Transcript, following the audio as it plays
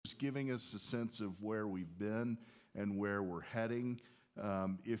giving us a sense of where we've been and where we're heading.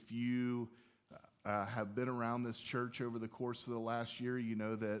 If you have been around this church over the course of the last year, you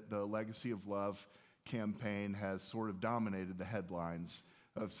know that the Legacy of Love campaign has sort of dominated the headlines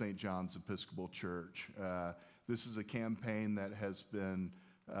of St. John's Episcopal Church. This is a campaign that has been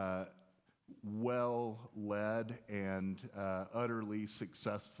well led and utterly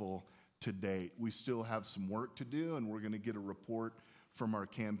successful to date. We still have some work to do, and we're going to get a report from our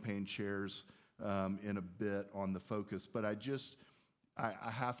campaign chairs in a bit on the focus. But I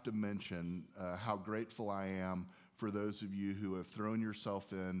have to mention how grateful I am for those of you who have thrown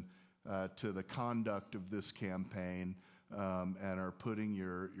yourself in to the conduct of this campaign and are putting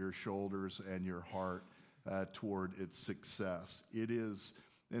your shoulders and your heart toward its success. It is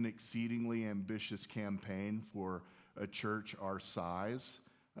an exceedingly ambitious campaign for a church our size.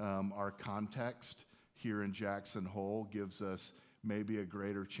 Our context here in Jackson Hole gives us maybe a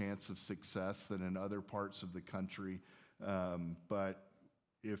greater chance of success than in other parts of the country. But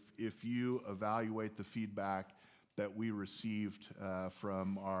if you evaluate the feedback that we received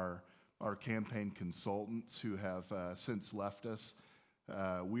from our campaign consultants who have since left us,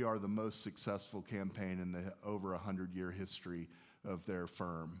 we are the most successful campaign in the over 100-year history of their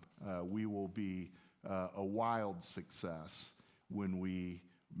firm. We will be a wild success when we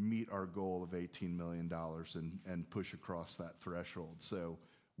meet our goal of $18 million and push across that threshold. So,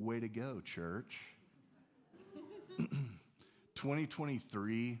 way to go, church.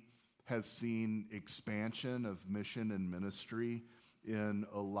 2023 has seen expansion of mission and ministry in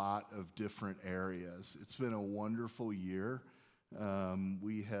a lot of different areas. It's been a wonderful year.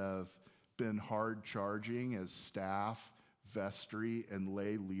 We have been hard charging as staff, vestry, and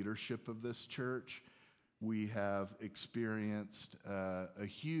lay leadership of this church. We have experienced a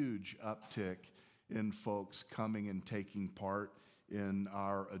huge uptick in folks coming and taking part in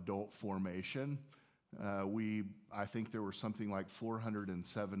our adult formation. I think there were something like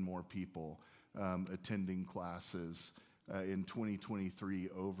 407 more people attending classes in 2023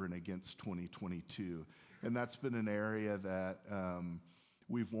 over and against 2022. And that's been an area that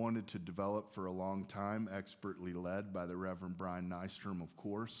we've wanted to develop for a long time, expertly led by the Reverend Brian Nystrom, of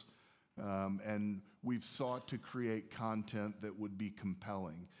course. And we've sought to create content that would be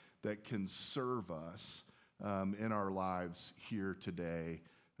compelling, that can serve us in our lives here today,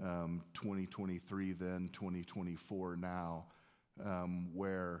 2023 then, 2024 now,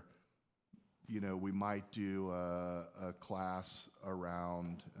 where we might do a class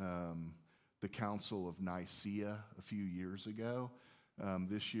around the Council of Nicaea a few years ago.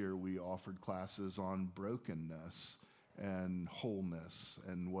 This year we offered classes on brokenness and wholeness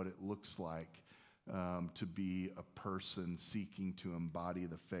and what it looks like to be a person seeking to embody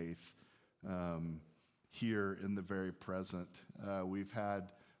the faith here in the very present. We've had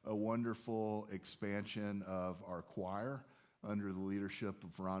a wonderful expansion of our choir under the leadership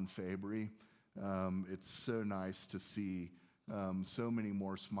of Ron Fabry. It's so nice to see so many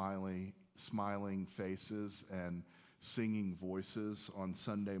more smiling faces and singing voices on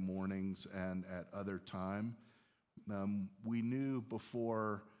Sunday mornings and at other time. We knew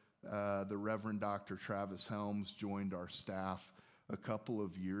before the Reverend Dr. Travis Helms joined our staff a couple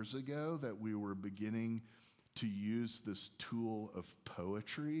of years ago that we were beginning to use this tool of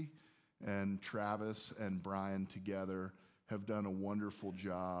poetry, and Travis and Brian together have done a wonderful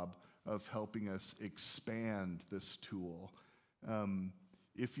job of helping us expand this tool.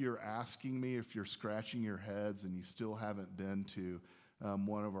 If you're asking me, if you're scratching your heads and you still haven't been to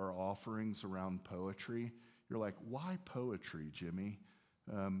one of our offerings around poetry, you're like, why poetry, Jimmy?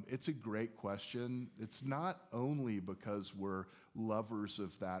 It's a great question. It's not only because we're lovers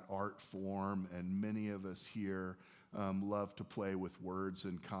of that art form, and many of us here love to play with words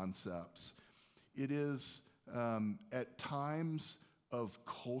and concepts. It is at times of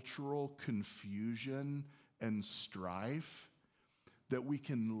cultural confusion and strife that we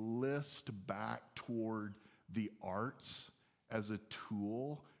can list back toward the arts as a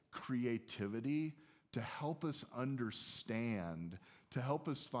tool, creativity, to help us understand, to help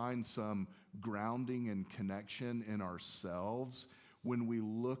us find some grounding and connection in ourselves when we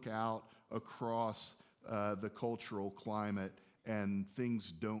look out across the cultural climate and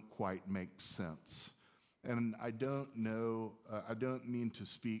things don't quite make sense. And I don't mean to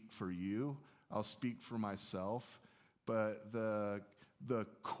speak for you, I'll speak for myself, but the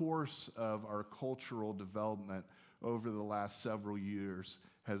course of our cultural development over the last several years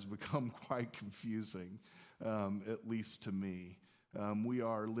has become quite confusing, at least to me. We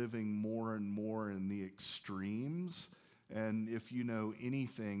are living more and more in the extremes, and if you know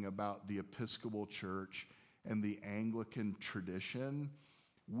anything about the Episcopal Church and the Anglican tradition,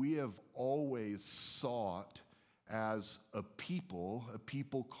 we have always sought as a people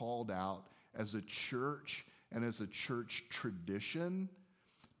called out as a church and as a church tradition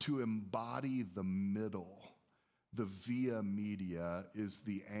to embody the middle. The via media is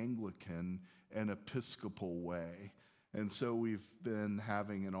the Anglican and Episcopal way. And so we've been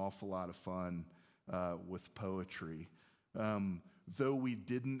having an awful lot of fun with poetry. Though we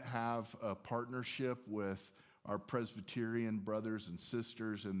didn't have a partnership with our Presbyterian brothers and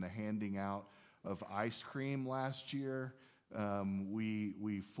sisters in the handing out of ice cream last year,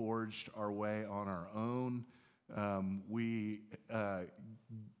 we forged our way on our own.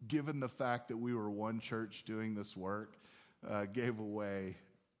 Given the fact that we were one church doing this work, gave away,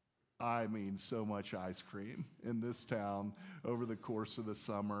 so much ice cream in this town over the course of the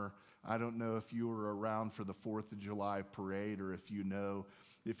summer. I don't know if you were around for the 4th of July parade or if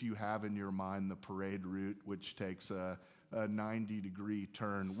you have in your mind the parade route, which takes a 90-degree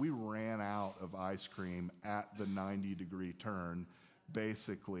turn. We ran out of ice cream at the 90-degree turn,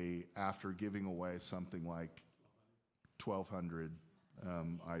 basically after giving away something like 1,200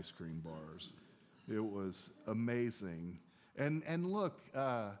 ice cream bars. It was amazing. And look,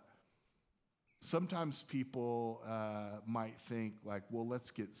 sometimes people might think like, well,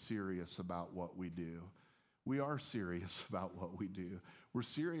 let's get serious about what we do. We are serious about what we do. We're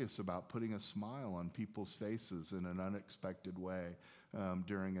serious about putting a smile on people's faces in an unexpected way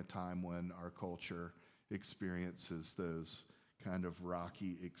during a time when our culture experiences those kind of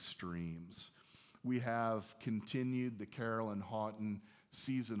rocky extremes. We have continued the Carolyn Houghton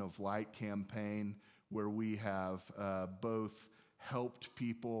Season of Light campaign, where we have both helped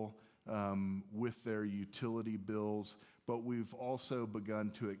people with their utility bills, but we've also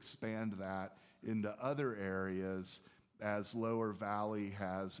begun to expand that into other areas as Lower Valley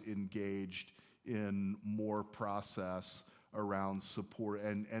has engaged in more process around support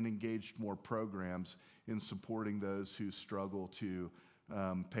and engaged more programs in supporting those who struggle to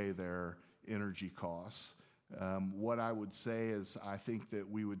pay their energy costs. What I would say is I think that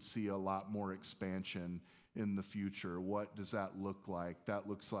we would see a lot more expansion in the future. What does that look like? That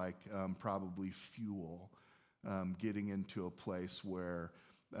looks like probably fuel, getting into a place where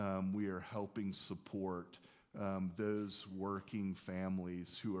we are helping support those working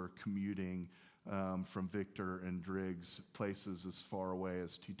families who are commuting from Victor and Driggs, places as far away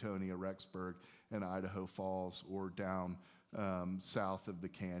as Teutonia, Rexburg, and Idaho Falls, or down south of the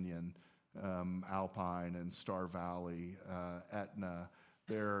canyon, Alpine and Star Valley, Etna.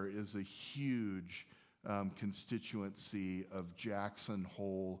 There is a huge constituency of Jackson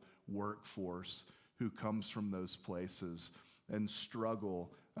Hole workforce who comes from those places and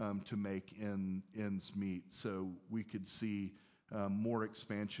struggle to make ends meet. So we could see more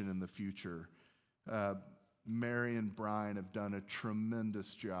expansion in the future. Mary and Brian have done a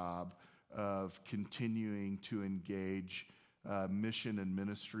tremendous job of continuing to engage mission and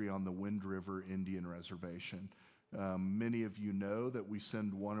ministry on the Wind River Indian Reservation. Many of you know that we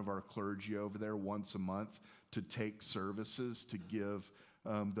send one of our clergy over there once a month to take services to give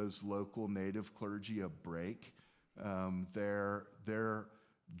those local native clergy a break. Their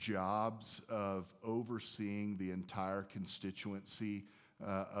jobs of overseeing the entire constituency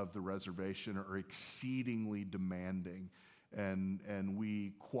of the reservation are exceedingly demanding, and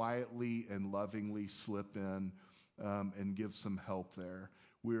we quietly and lovingly slip in and give some help there.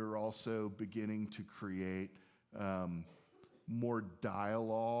 We're also beginning to create more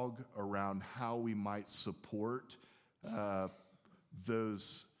dialogue around how we might support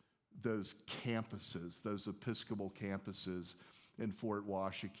those campuses, those Episcopal campuses in Fort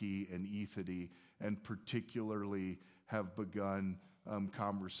Washakie and Ethity, and particularly have begun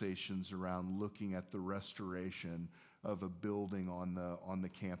conversations around looking at the restoration of a building on the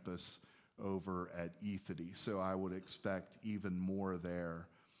campus over at Ethity. So I would expect even more there.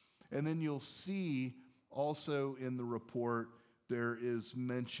 And then you'll see also in the report there is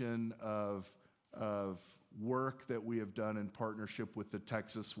mention of work that we have done in partnership with the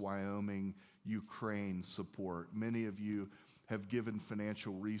Texas, Wyoming, Ukraine support. Many of you have given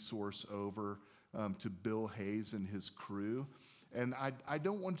financial resource over to Bill Hayes and his crew. And I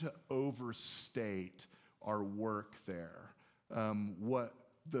don't want to overstate our work there. What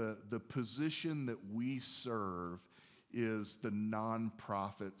the position that we serve is the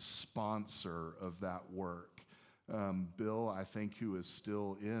nonprofit sponsor of that work. Bill, I think, who is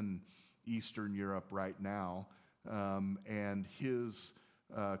still in Eastern Europe right now, and his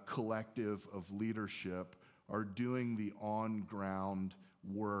collective of leadership are doing the on-ground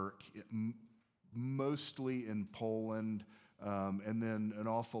work, mostly in Poland, and then an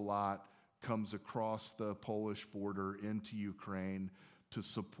awful lot comes across the Polish border into Ukraine to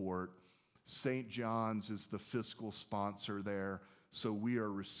support. St. John's is the fiscal sponsor there, so we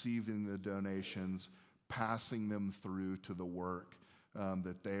are receiving the donations, passing them through to the work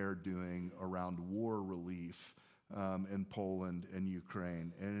that they are doing around war relief in Poland and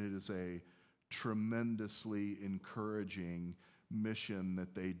Ukraine. And it is a tremendously encouraging mission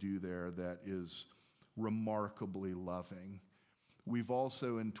that they do there that is remarkably loving. We've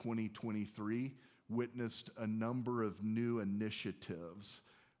also in 2023 witnessed a number of new initiatives.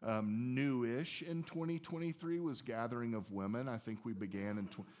 Newish in 2023 was Gathering of Women. I think we began in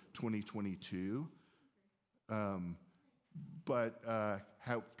 2022. But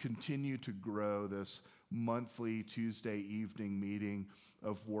have continued to grow this monthly Tuesday evening meeting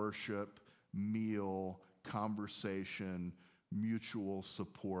of worship, meal, conversation, mutual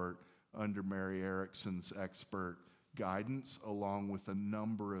support under Mary Erickson's expert guidance, along with a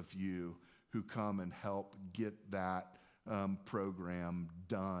number of you who come and help get that program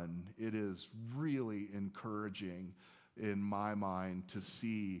done. It is really encouraging in my mind to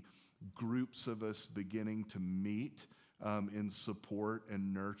see groups of us beginning to meet in support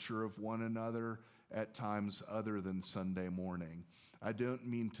and nurture of one another at times other than Sunday morning. I don't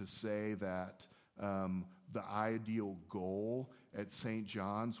mean to say that the ideal goal at St.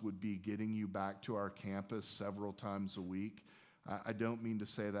 John's would be getting you back to our campus several times a week. I don't mean to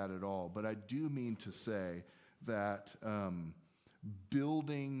say that at all, but I do mean to say that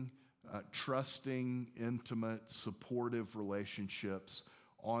building trusting, intimate, supportive relationships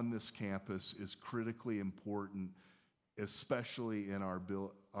on this campus is critically important, especially in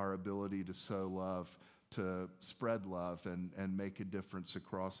our ability to sow love, to spread love and make a difference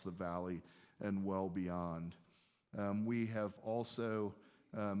across the valley and well beyond. We have also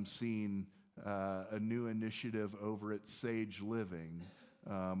seen a new initiative over at Sage Living,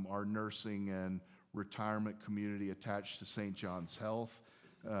 our nursing and retirement community attached to St. John's Health.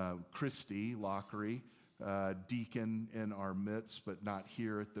 Christy Lockery, deacon in our midst, but not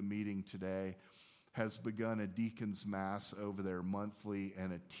here at the meeting today, has begun a deacon's mass over there monthly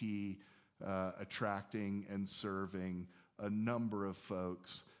and a tea, attracting and serving a number of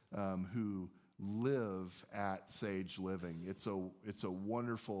folks who live at Sage Living. It's a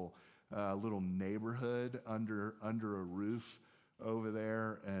wonderful little neighborhood under a roof over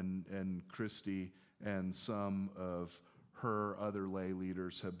there, and Christy and some of her other lay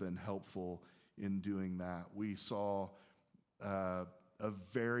leaders have been helpful in doing that. We saw a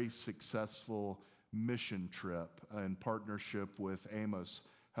very successful mission trip in partnership with Amos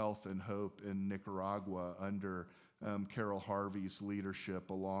Health and Hope in Nicaragua under Carol Harvey's leadership,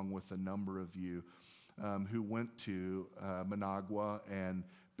 along with a number of you who went to Managua and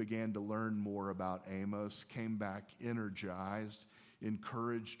began to learn more about Amos, came back energized,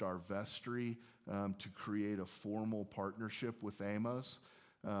 encouraged our vestry to create a formal partnership with Amos.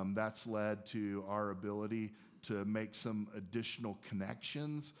 That's led to our ability to make some additional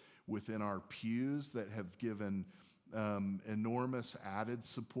connections within our pews that have given enormous added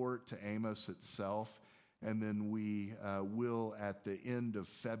support to Amos itself. And then we will, at the end of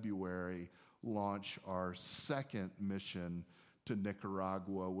February, launch our second mission to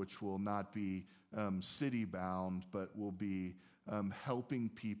Nicaragua, which will not be city-bound, but will be helping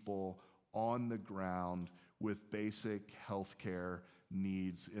people on the ground with basic health care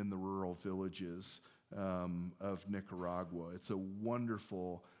needs in the rural villages of Nicaragua. It's a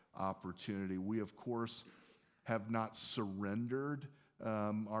wonderful opportunity. We, of course, have not surrendered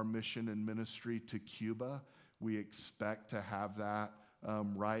our mission and ministry to Cuba. We expect to have that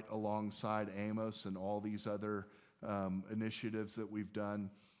right alongside Amos and all these other initiatives that we've done.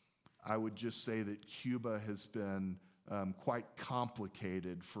 I would just say that Cuba has been quite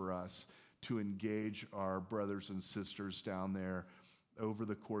complicated for us to engage our brothers and sisters down there over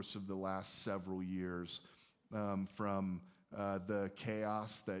the course of the last several years, from the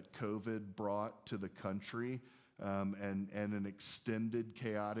chaos that COVID brought to the country and an extended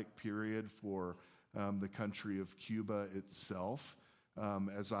chaotic period for the country of Cuba itself.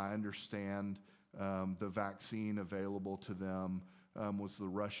 As I understand, the vaccine available to them was the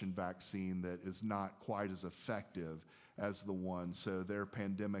Russian vaccine that is not quite as effective as the one. So their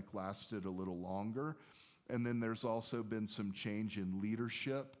pandemic lasted a little longer. And then there's also been some change in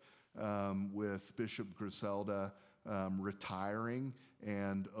leadership with Bishop Griselda retiring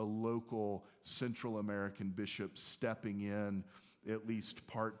and a local Central American bishop stepping in at least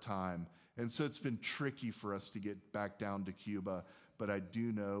part-time. And so it's been tricky for us to get back down to Cuba, but I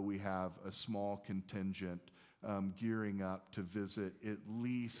do know we have a small contingent gearing up to visit at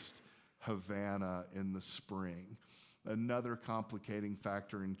least Havana in the spring. Another complicating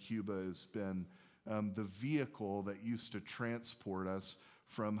factor in Cuba has been The vehicle that used to transport us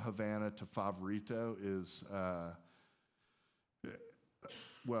from Havana to Favorito is,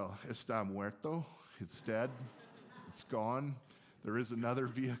 está muerto. It's dead. It's gone. There is another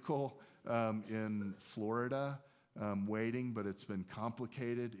vehicle in Florida waiting, but it's been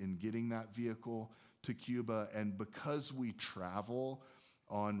complicated in getting that vehicle to Cuba. And because we travel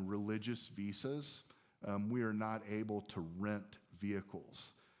on religious visas, we are not able to rent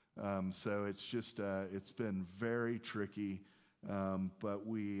vehicles. So it's just, it's been very tricky, but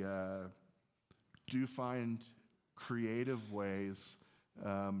we do find creative ways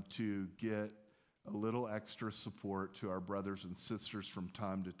to get a little extra support to our brothers and sisters from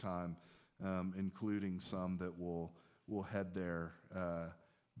time to time, including some that will head there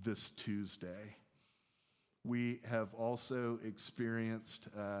this Tuesday. We have also experienced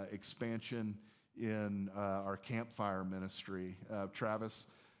expansion in our campfire ministry. Travis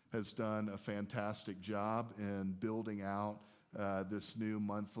has done a fantastic job in building out this new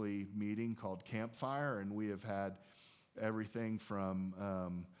monthly meeting called Campfire, and we have had everything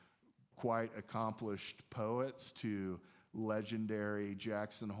from quite accomplished poets to legendary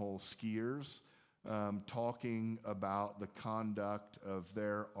Jackson Hole skiers talking about the conduct of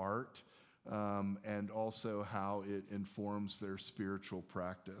their art and also how it informs their spiritual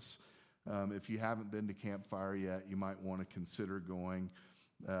practice. If you haven't been to Campfire yet, you might want to consider going.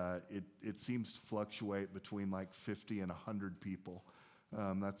 It seems to fluctuate between like 50 and 100 people.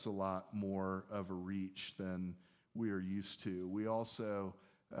 That's a lot more of a reach than we are used to. We also,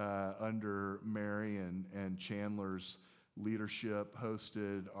 under Mary and Chandler's leadership,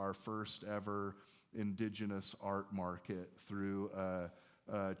 hosted our first ever Indigenous art market through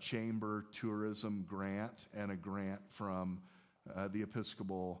a chamber tourism grant and a grant from the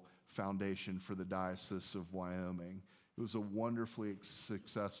Episcopal Foundation for the Diocese of Wyoming. It was a wonderfully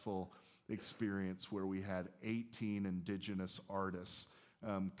successful experience where we had 18 Indigenous artists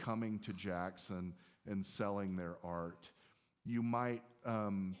coming to Jackson and selling their art. You might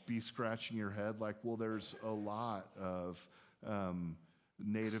be scratching your head like, well, there's a lot of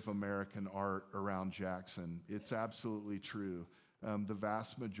Native American art around Jackson. It's absolutely true. The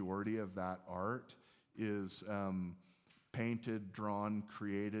vast majority of that art is painted, drawn,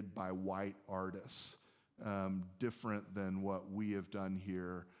 created by white artists, different than what we have done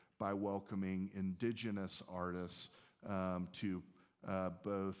here by welcoming Indigenous artists to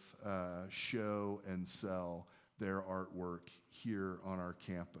both show and sell their artwork here on our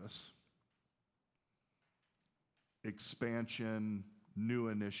campus. Expansion, new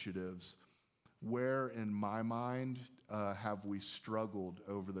initiatives. Where, in my mind, have we struggled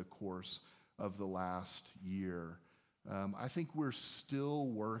over the course of the last year? I think we're still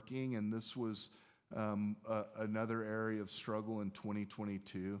working, and this was another area of struggle in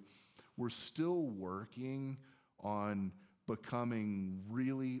 2022. We're still working on becoming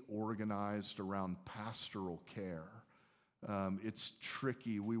really organized around pastoral care. It's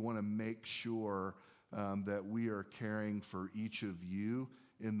tricky. We want to make sure that we are caring for each of you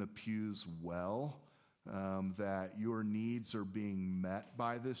in the pews well, that your needs are being met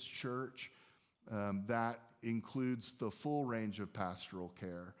by this church. That includes the full range of pastoral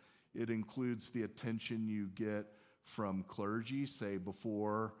care. It includes the attention you get from clergy, say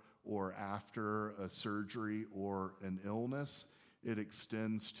before or after a surgery or an illness. It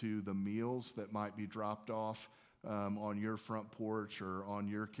extends to the meals that might be dropped off on your front porch or on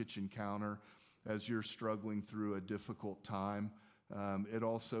your kitchen counter as you're struggling through a difficult time. It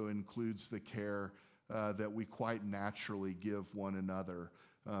also includes the care that we quite naturally give one another,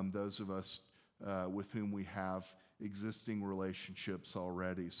 those of us with whom we have existing relationships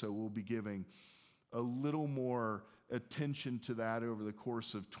already. So we'll be giving a little more attention to that over the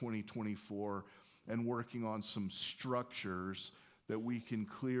course of 2024 and working on some structures that we can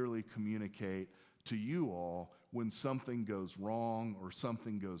clearly communicate to you all when something goes wrong or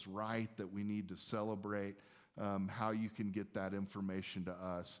something goes right that we need to celebrate, how you can get that information to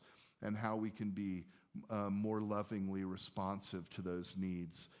us and how we can be more lovingly responsive to those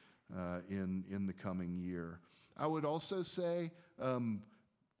needs in the coming year. I would also say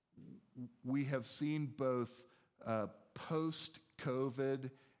we have seen both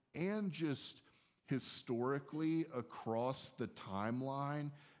post-COVID and just historically across the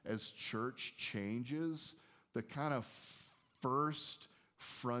timeline as church changes, the kind of first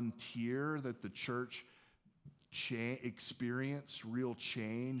frontier that the church experienced real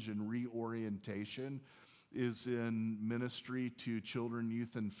change and reorientation is in ministry to children,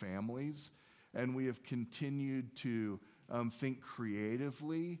 youth, and families. And we have continued to think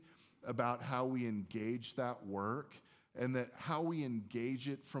creatively about how we engage that work and that how we engage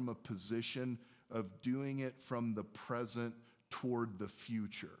it from a position of doing it from the present toward the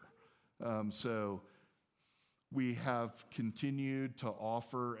future. So we have continued to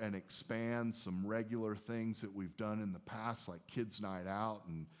offer and expand some regular things that we've done in the past, like Kids Night Out.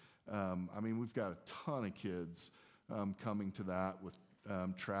 And we've got a ton of kids coming to that with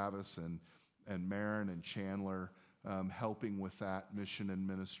Travis and Marin and Chandler helping with that mission and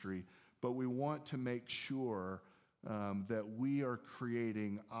ministry. But we want to make sure that we are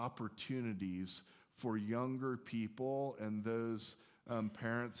creating opportunities for younger people and those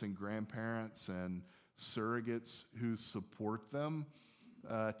parents and grandparents and surrogates who support them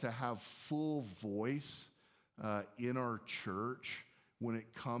to have full voice in our church when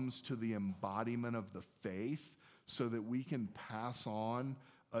it comes to the embodiment of the faith, so that we can pass on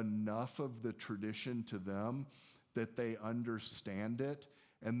enough of the tradition to them that they understand it,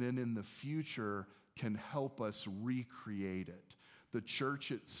 and then in the future can help us recreate it. The church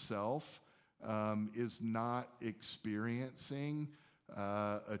itself is not experiencing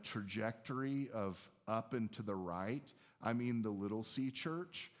a trajectory of up and to the right. I mean, the Little C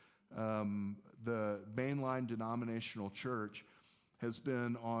Church, the mainline denominational church, has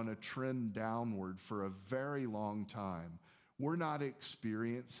been on a trend downward for a very long time. We're not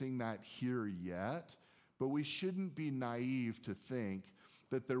experiencing that here yet, but we shouldn't be naive to think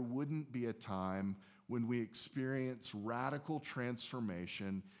that there wouldn't be a time when we experience radical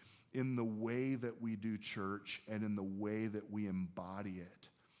transformation in the way that we do church and in the way that we embody it.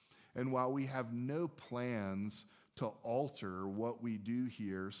 And while we have no plans to alter what we do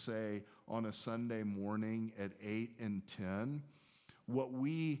here, say on a Sunday morning at 8 and 10, what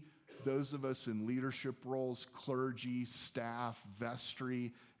those of us in leadership roles, clergy, staff,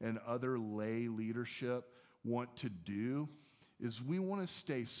 vestry, and other lay leadership want to do is we want to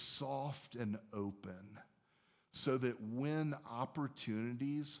stay soft and open so that when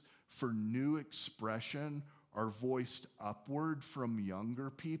opportunities for new expression are voiced upward from younger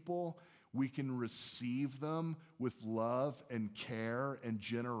people, we can receive them with love and care and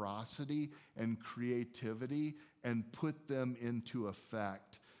generosity and creativity and put them into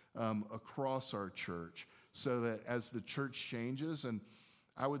effect across our church, so that as the church changes, and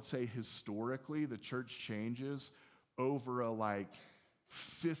I would say historically the church changes over a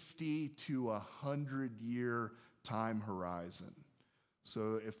 50 to 100 year time horizon.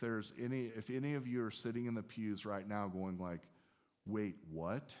 So if any of you are sitting in the pews right now going wait,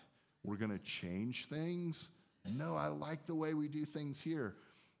 what? We're going to change things? No, I like the way we do things here.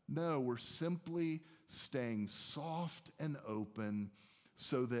 No, we're simply staying soft and open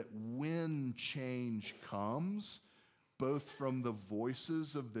so that when change comes, both from the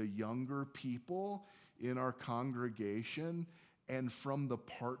voices of the younger people in our congregation and from the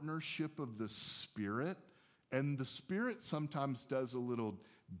partnership of the Spirit, and the Spirit sometimes does a little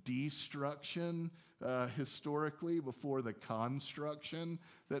destruction historically before the construction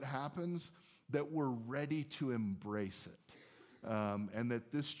that happens, that we're ready to embrace it. And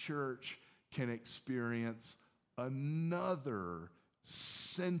that this church can experience another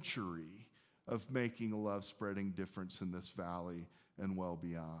century of making a love-spreading difference in this valley and well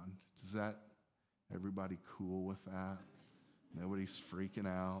beyond. Everybody cool with that? Nobody's freaking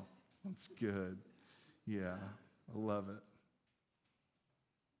out? That's good. Yeah, I love it.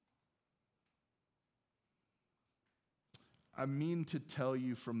 I mean to tell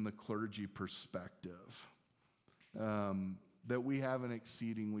you from the clergy perspective that we have an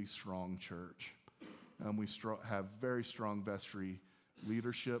exceedingly strong church. We have very strong vestry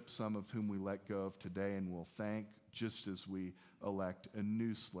leadership, some of whom we let go of today and will thank, just as we elect a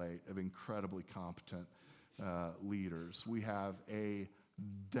new slate of incredibly competent leaders. We have a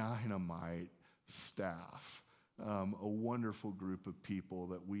dynamite staff, a wonderful group of people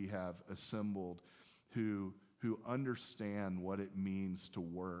that we have assembled who understand what it means to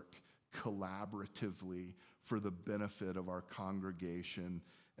work collaboratively for the benefit of our congregation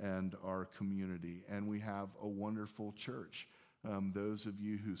and our community. And we have a wonderful church. Those of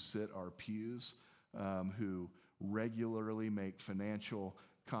you who sit our pews, who regularly make financial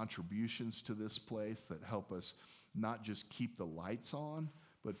contributions to this place that help us not just keep the lights on,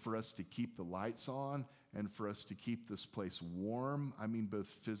 but for us to keep the lights on and for us to keep this place warm. I mean, both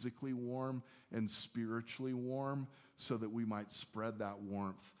physically warm and spiritually warm, so that we might spread that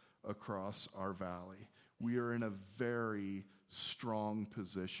warmth across our valley. We are in a very strong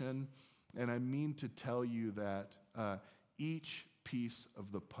position, and I mean to tell you that each piece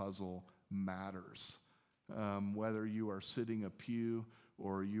of the puzzle matters. Whether you are sitting a pew,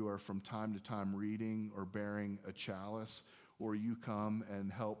 or you are from time to time reading or bearing a chalice, or you come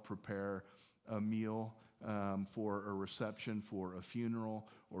and help prepare a meal for a reception, for a funeral,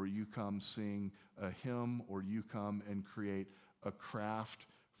 or you come sing a hymn, or you come and create a craft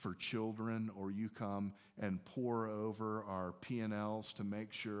for children, or you come and pour over our P&Ls to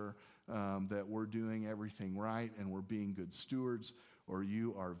make sure that we're doing everything right and we're being good stewards, or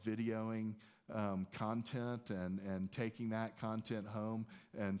you are videoing content and taking that content home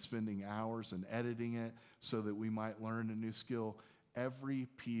and spending hours and editing it so that we might learn a new skill. Every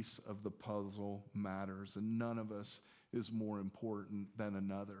piece of the puzzle matters, and none of us is more important than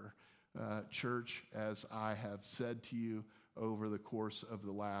another. Church, as I have said to you over the course of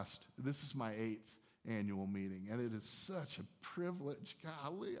this is my 8th annual meeting, and it is such a privilege.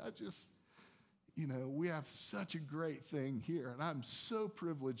 Golly, we have such a great thing here, and I'm so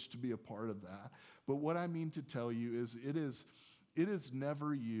privileged to be a part of that. But what I mean to tell you is it is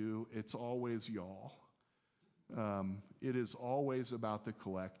never you, it's always y'all. It is always about the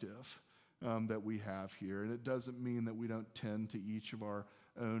collective that we have here, and it doesn't mean that we don't tend to each of our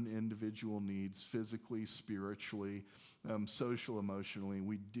own individual needs, physically, spiritually, social, emotionally.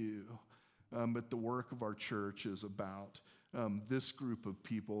 We do. But the work of our church is about this group of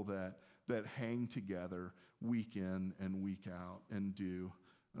people that hang together week in and week out and do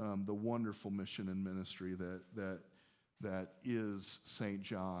the wonderful mission and ministry that is St.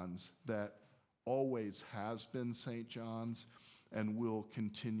 John's, that always has been St. John's and will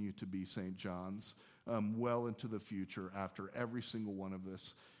continue to be St. John's well into the future after every single one of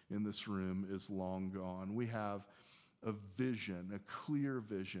us in this room is long gone. We have a vision, a clear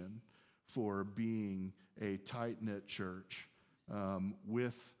vision for being a tight-knit church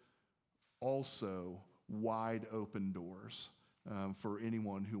with also wide open doors for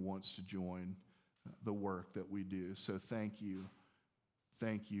anyone who wants to join the work that we do. So thank you.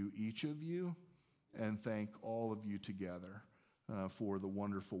 Thank you, each of you, and thank all of you together for the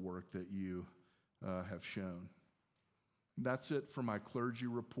wonderful work that you have shown. That's it for my clergy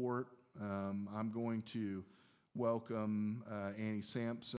report. I'm going to welcome Annie Sampson.